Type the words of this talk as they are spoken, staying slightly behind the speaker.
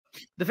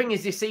the thing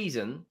is, this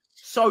season,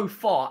 so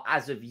far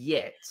as of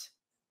yet,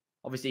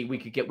 obviously we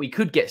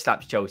could get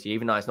slapped to Chelsea,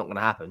 even though it's not going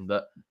to happen.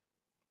 But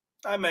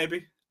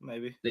maybe.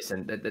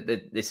 Listen.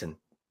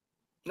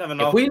 Never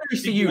know. If we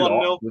lose to you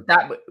lot,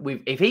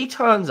 if he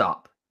turns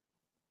up,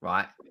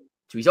 right,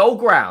 to his old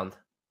ground,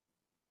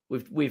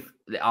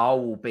 I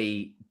will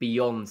be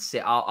beyond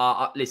sit.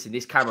 Listen,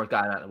 this camera's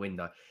going out the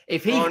window.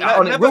 If he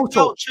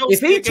if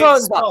he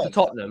turns up to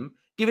Tottenham,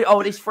 give it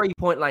this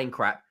 3-point lane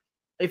crap.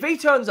 If he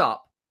turns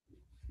up,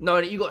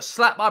 knowing that you got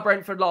slapped by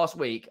Brentford last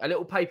week, a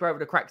little paper over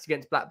the cracks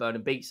against Blackburn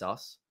and beats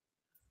us.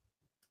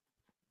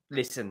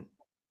 Listen,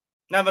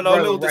 never know.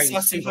 A little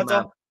decisive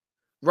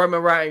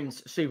Roman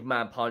Reigns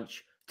Superman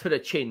punch to the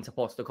chin to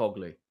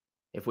Postecoglou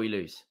if we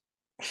lose.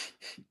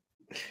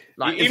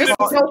 Like, if it's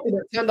something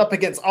that turned up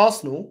against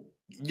Arsenal,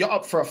 you're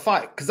up for a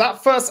fight. Because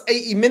that first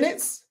 80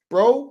 minutes,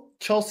 bro,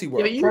 Chelsea were.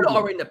 Yeah, but you lot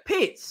are in the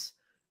pits.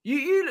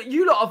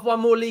 You lot have won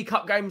more League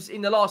Cup games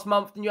in the last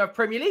month than you have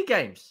Premier League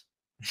games.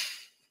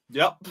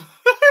 Yep.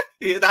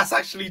 Yeah, that's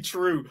actually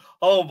true.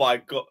 Oh my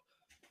god.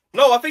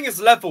 No, I think it's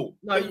level.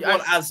 No,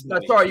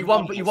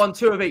 you won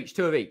two of each.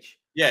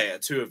 Yeah,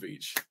 2 of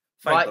each.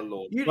 Thank the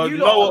Lord.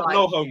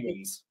 No home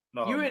wins.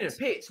 You're in the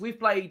pits. We've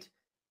played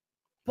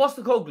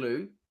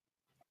Postecoglou.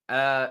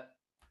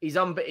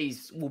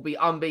 Will be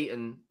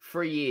unbeaten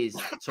 3 years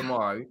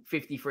tomorrow.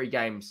 53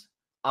 games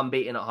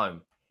unbeaten at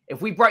home.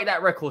 If we break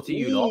that record to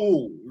you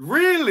lot,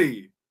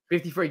 really?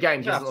 53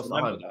 games he hasn't lost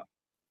at home.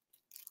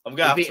 I'm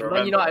going to have to remember.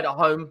 Man United at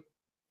home.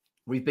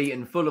 We've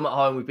beaten Fulham at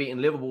home. We've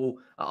beaten Liverpool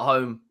at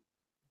home.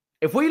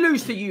 If we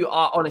lose to you,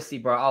 honestly,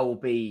 bro,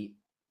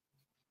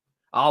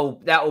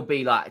 that will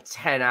be like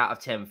 10 out of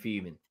 10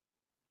 fuming.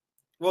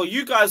 Well,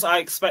 you guys, I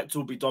expect,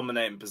 will be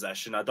dominating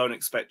possession. I don't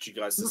expect you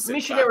guys to sit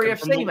Missionary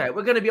FC, mate.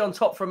 We're going to be on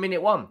top from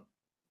minute 1.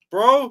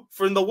 Bro,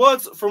 from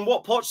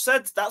what Poch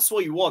said, that's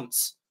what he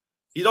wants.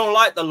 He don't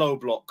like the low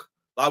block.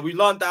 Like, we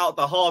learned out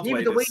the hard way.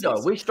 Neither do we,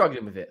 though. We're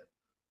struggling with it.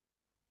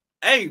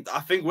 Hey, I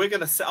think we're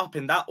going to set up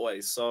in that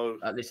way. So,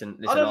 listen,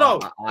 I don't know.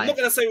 I'm not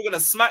going to say we're going to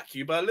smack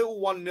you, but a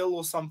little 1-0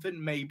 or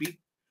something,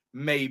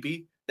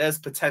 maybe. There's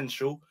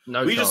potential.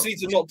 We just need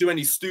to not do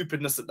any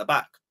stupidness at the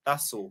back.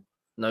 That's all.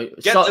 No,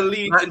 get the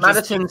lead.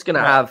 Maddison's going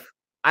to have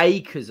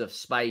acres of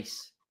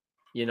space.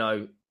 You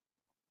know,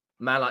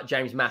 man like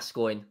James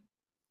Mascoigne,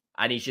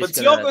 and he's just.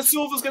 But Thiago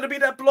Silva's going to be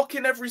there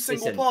blocking every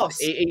single pass.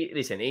 He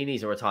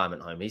needs a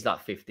retirement home. He's like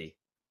 50.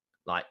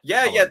 Like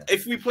yeah.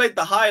 If we played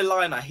the high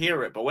line, I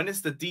hear it. But when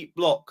it's the deep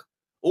block,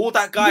 all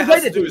that guy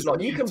has to do is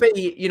you can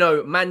be,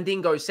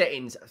 Mandingo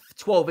settings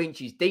 12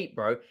 inches deep,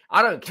 bro.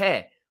 I don't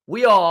care.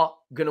 We are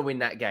going to win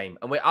that game,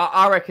 and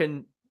I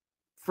reckon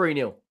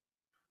 3-0.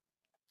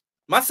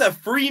 Man said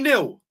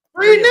 3-0.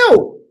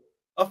 3-0.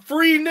 A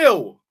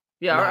 3-0.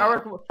 Yeah, I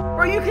reckon.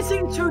 Bro, you can see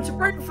 2 to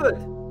Brentford.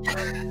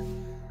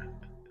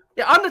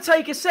 Yeah,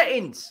 Undertaker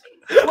settings.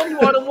 21-1.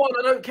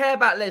 I don't care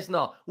about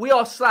Lesnar. We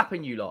are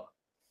slapping you lot.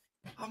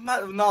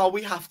 No,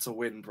 we have to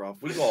win, bro.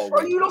 We got to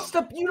win. You lost.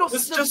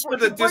 Just for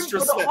the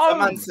disrespect, the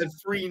man said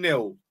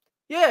 3-0.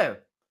 Yeah,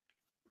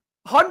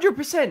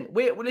 100%.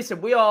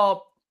 We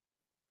are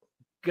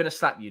gonna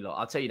slap you lot.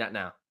 I'll tell you that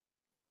now.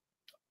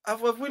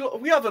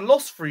 We haven't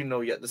lost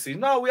 3-0 yet this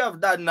season. No, we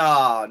haven't.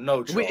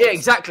 No chance. Yeah,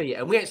 exactly.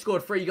 And we ain't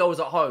scored 3 goals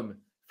at home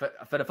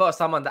for the first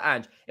time under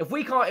Ange. If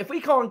we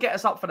can't get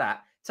us up for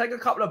that, take a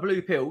couple of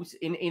blue pills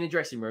in a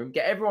dressing room,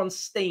 get everyone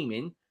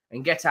steaming,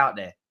 and get out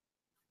there.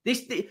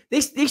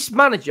 This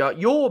manager,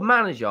 your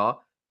manager,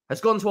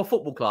 has gone to a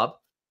football club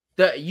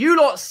that you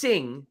lot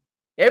sing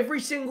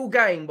every single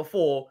game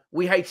before.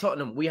 We hate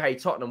Tottenham. We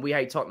hate Tottenham. We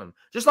hate Tottenham.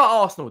 Just like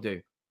Arsenal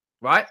do,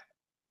 right?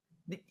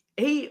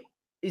 He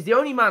is the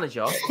only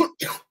manager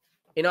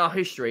in our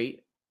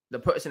history that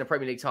put us in a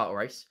Premier League title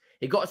race.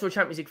 He got us to a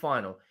Champions League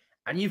final,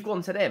 and you've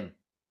gone to them.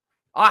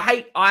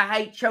 I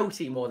hate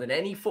Chelsea more than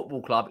any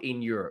football club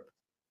in Europe.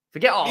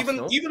 Forget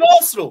Arsenal. Even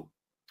Arsenal.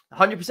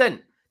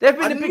 100%. They've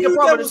been the bigger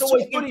brother that's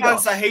always bullied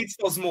us. That hates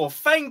us more.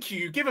 Thank you.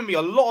 You've given me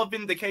a lot of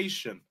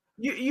vindication.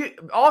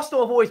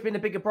 Arsenal have always been the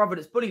bigger brother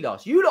that's bullied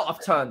us. You lot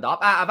have turned up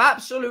out of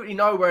absolutely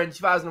nowhere in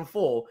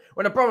 2004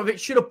 when Abramovich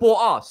should have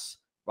bought us,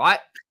 right?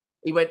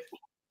 He went,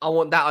 I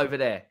want that over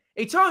there.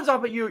 He turns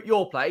up at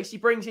your place. He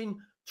brings in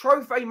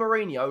Trophy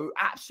Mourinho, who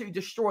absolutely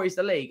destroys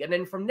the league. And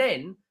then from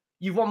then,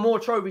 you've won more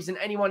trophies than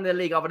anyone in the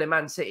league other than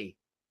Man City.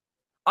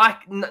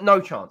 No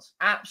chance.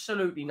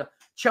 Absolutely no.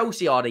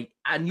 Chelsea are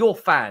and your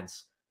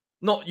fans,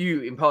 not you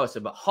in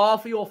person, but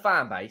half of your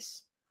fan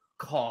base,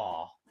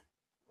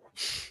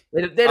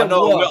 they're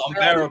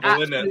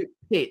unbearable, isn't it?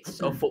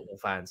 Hits of football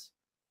fans.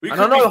 I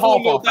know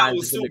half our fans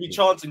will still be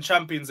chanting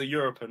Champions of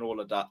Europe and all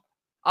of that.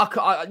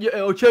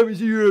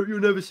 Champions of Europe, you'll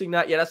never sing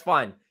that. Yeah, that's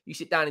fine. You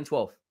sit down in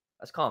 12th.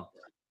 That's calm.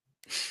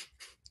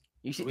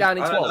 You sit down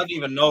in 12th. I don't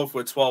even know if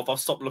we're 12th. I've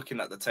stopped looking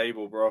at the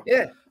table, bro.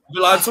 Yeah.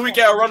 Until we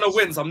get a run of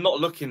wins, I'm not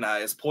looking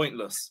at it. It's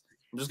pointless.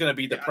 I'm just going to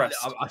be depressed.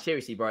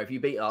 Seriously, bro, if you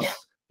beat us...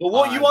 But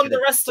what you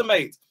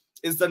underestimate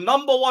is the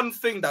number one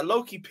thing that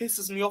low-key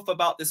pisses me off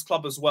about this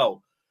club as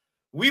well.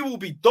 We will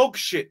be dog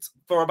shit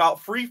for about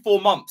 3-4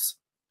 months,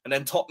 and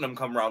then Tottenham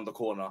come round the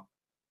corner.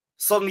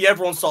 suddenly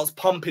everyone starts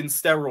pumping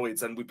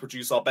steroids and we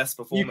produce our best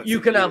performance.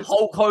 You can have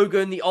Hulk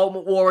Hogan, the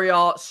Ultimate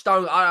Warrior,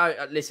 Stone.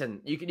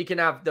 Listen, you can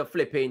have the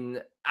flipping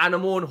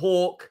Animal and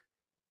Hawk.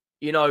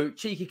 You know,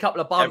 cheeky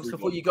couple of bumps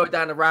before you go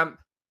down the ramp.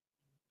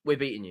 We're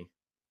beating you.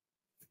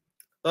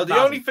 The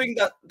only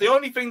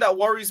thing that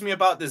worries me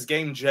about this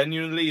game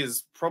genuinely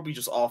is probably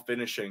just our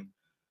finishing,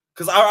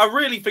 because I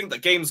really think the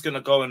game's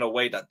gonna go in a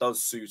way that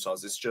does suit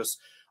us. It's just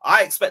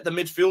I expect the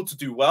midfield to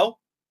do well.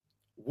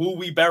 Will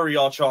we bury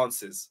our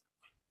chances?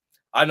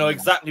 I know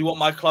exactly what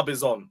my club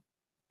is on.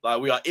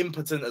 Like, we are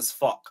impotent as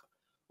fuck.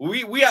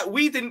 We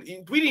didn't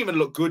even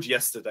look good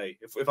yesterday.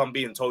 If I'm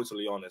being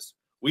totally honest,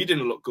 we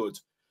didn't look good.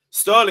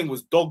 Sterling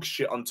was dog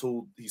shit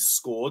until he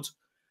scored.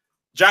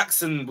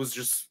 Jackson was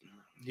just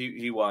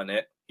he weren't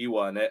it. He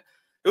weren't it.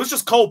 It was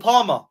just Cole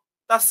Palmer.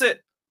 That's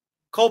it.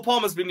 Cole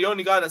Palmer's been the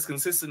only guy that's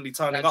consistently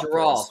turning up.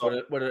 Giraffe,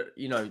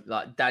 you know,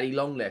 like Daddy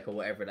Longleg or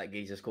whatever that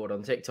geezer scored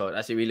on TikTok.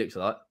 That's who he looks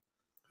like.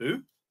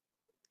 Who?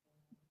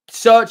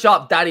 Search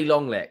up Daddy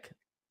Longleg.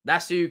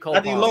 That's who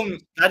Cole Palmer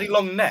is. Daddy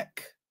Long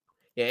Neck.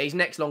 Yeah, his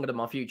neck's longer than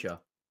my future.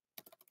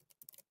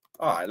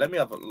 All right, let me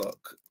have a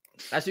look.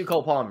 That's who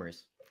Cole Palmer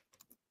is.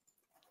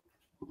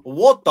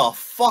 What the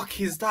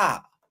fuck is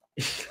that?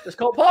 It's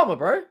Cole Palmer,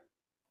 bro.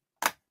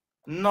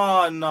 No.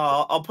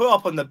 I'll put it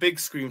up on the big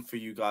screen for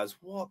you guys.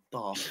 What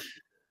the?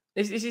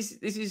 This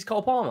is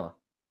Cole Palmer.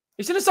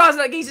 You see the size of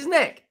that geezer's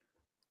neck?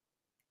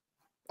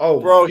 Oh,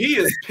 bro, he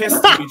is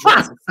pissed to be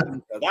dressed.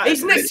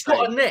 His neck's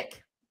got a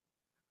neck.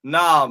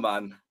 Nah,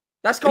 man.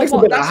 That's Cole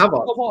Palmer. That's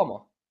Cole Palmer.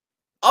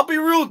 I'll be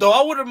real though.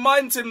 I wouldn't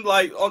mind him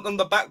like on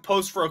the back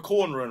post for a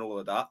corner and all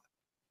of that.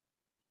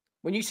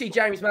 When you see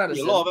James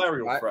Maddison, a lot of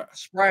aerial threat,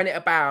 spraying it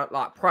about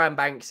like Prime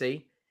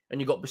Banksy, and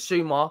you got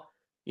Basuma,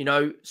 you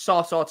know,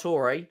 Sasa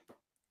Torre,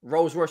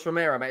 Rolls Royce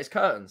Romero, mate, it's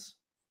curtains.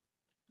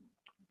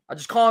 I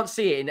just can't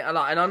see it, and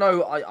I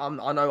know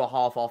I know a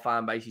half our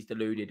fan base is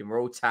deluded, and we're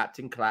all tapped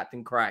and clapped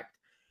and cracked,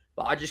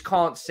 but I just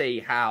can't see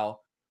how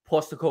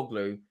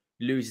Postecoglou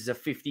loses a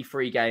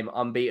 53-game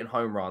unbeaten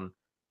home run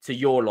to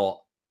your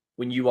lot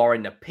when you are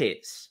in the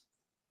pits.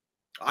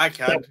 I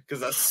can,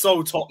 because that's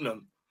so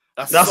Tottenham.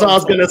 That's what I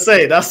was going to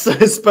say. That's so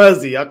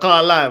Spursy. I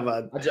can't lie,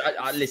 man.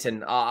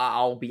 Listen,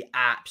 I'll be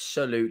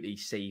absolutely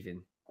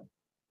seething.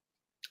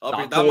 That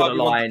might be one of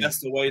the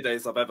best away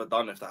days I've ever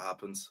done if that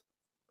happens.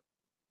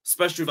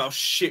 Especially with how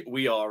shit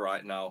we are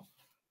right now.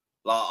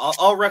 Like,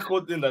 our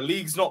record in the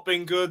league's not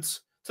been good.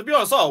 To be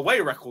honest, our away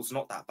record's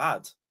not that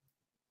bad.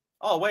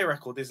 Our away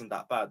record isn't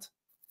that bad.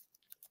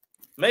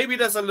 Maybe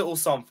there's a little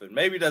something.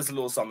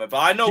 But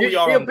I know we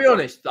are. Be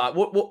honest. Like,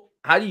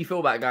 how do you feel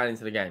about going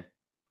into the game?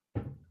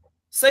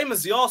 Same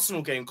as the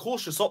Arsenal game,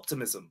 cautious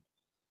optimism.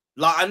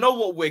 Like, I know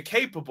what we're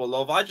capable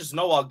of. I just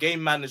know our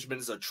game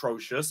management is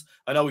atrocious.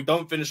 I know we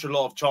don't finish a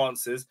lot of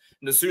chances.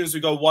 And as soon as we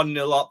go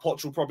 1-0 up,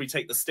 Poch will probably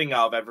take the sting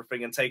out of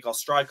everything and take our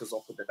strikers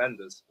off the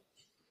defenders.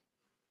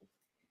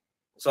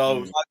 So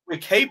like, we're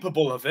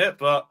capable of it,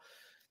 but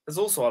there's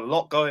also a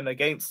lot going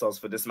against us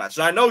for this match.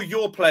 And I know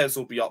your players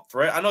will be up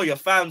for it. I know your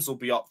fans will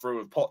be up for it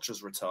with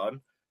Poch's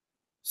return.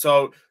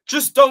 So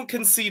just don't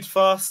concede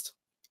first.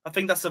 I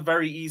think that's a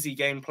very easy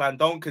game plan.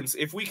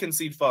 If we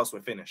concede first,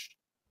 we're finished.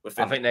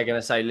 I think they're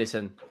going to say,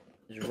 listen,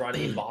 just run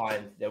in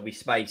behind. There'll be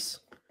space.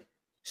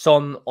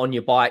 Son on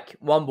your bike.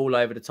 One ball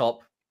over the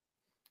top.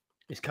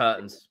 It's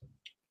curtains.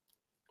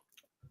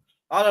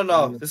 I don't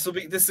know. This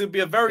will be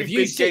a very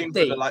big game for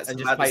the likes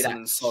of Maddison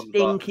and Son.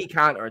 Stinky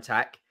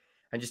counter-attack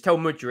and just tell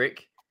Mudryk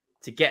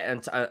to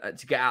get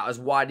out as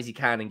wide as he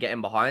can and get in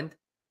behind,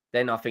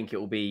 then I think it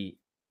will be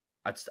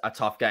a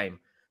tough game.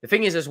 The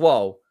thing is as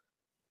well,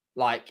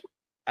 like,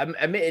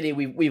 admittedly,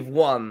 we've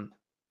won.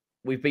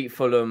 We've beat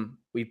Fulham.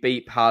 We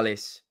beat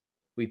Palace.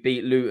 We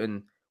beat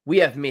Luton. We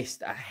have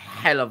missed a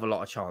hell of a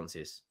lot of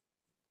chances.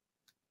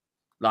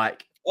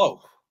 Like,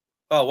 oh,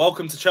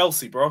 welcome to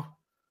Chelsea, bro.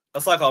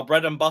 That's like our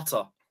bread and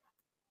butter.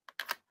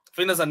 I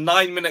think there's a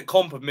 9-minute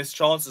comp of missed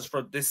chances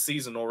for this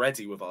season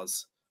already with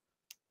us.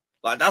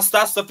 Like,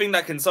 that's the thing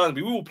that concerns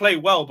me. We will play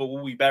well, but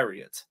will we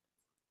bury it?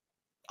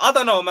 I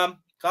don't know, man.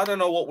 I don't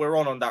know what we're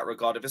on that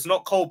regard. If it's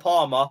not Cole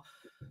Palmer,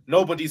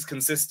 nobody's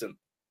consistent.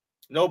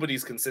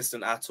 Nobody's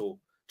consistent at all.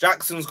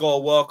 Jackson's got to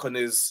work on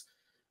his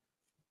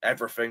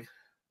everything.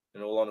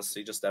 In all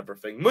honesty, just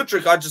everything.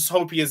 Mudryk, I just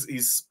hope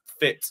he's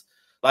fit.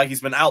 Like,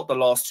 he's been out the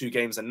last 2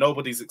 games and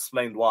nobody's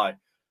explained why.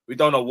 We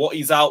don't know what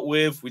he's out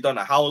with. We don't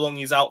know how long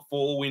he's out for.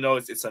 All we know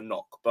is it's a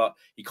knock, but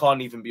he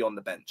can't even be on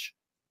the bench.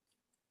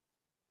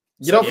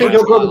 You don't think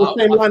he'll go with the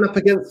same lineup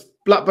against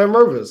Blackburn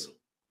Rovers?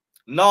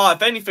 No,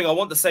 if anything, I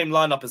want the same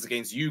lineup as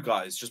against you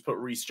guys. Just put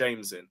Reece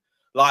James in.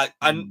 Like,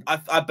 and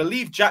I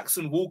believe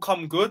Jackson will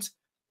come good.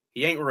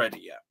 He ain't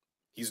ready yet.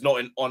 He's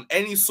not on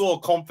any sort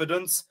of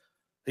confidence.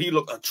 He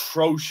looked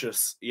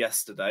atrocious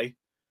yesterday.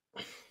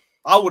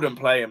 I wouldn't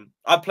play him.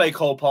 I'd play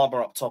Cole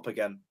Palmer up top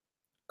again.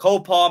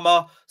 Cole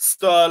Palmer,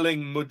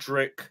 Sterling,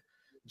 Mudryk,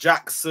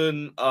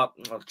 Jackson,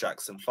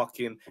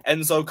 fucking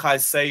Enzo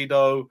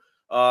Caicedo.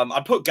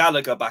 I'd put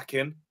Gallagher back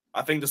in.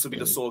 I think this would be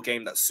the sort of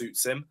game that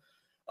suits him.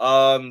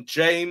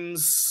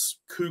 James,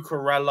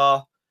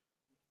 Cucurella,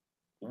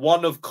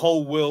 one of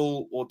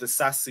Colwill or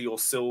Disassi or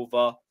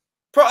Silva.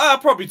 I'll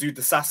probably do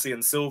Disassi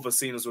and Silva,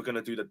 seeing as we're going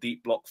to do the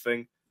deep block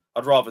thing.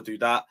 I'd rather do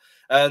that.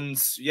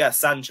 And yeah,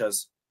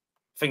 Sanchez.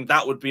 I think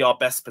that would be our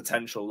best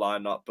potential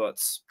lineup,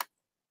 but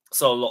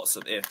so lots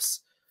of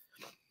ifs.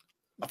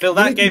 I feel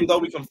that game, though,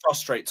 we can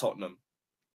frustrate Tottenham.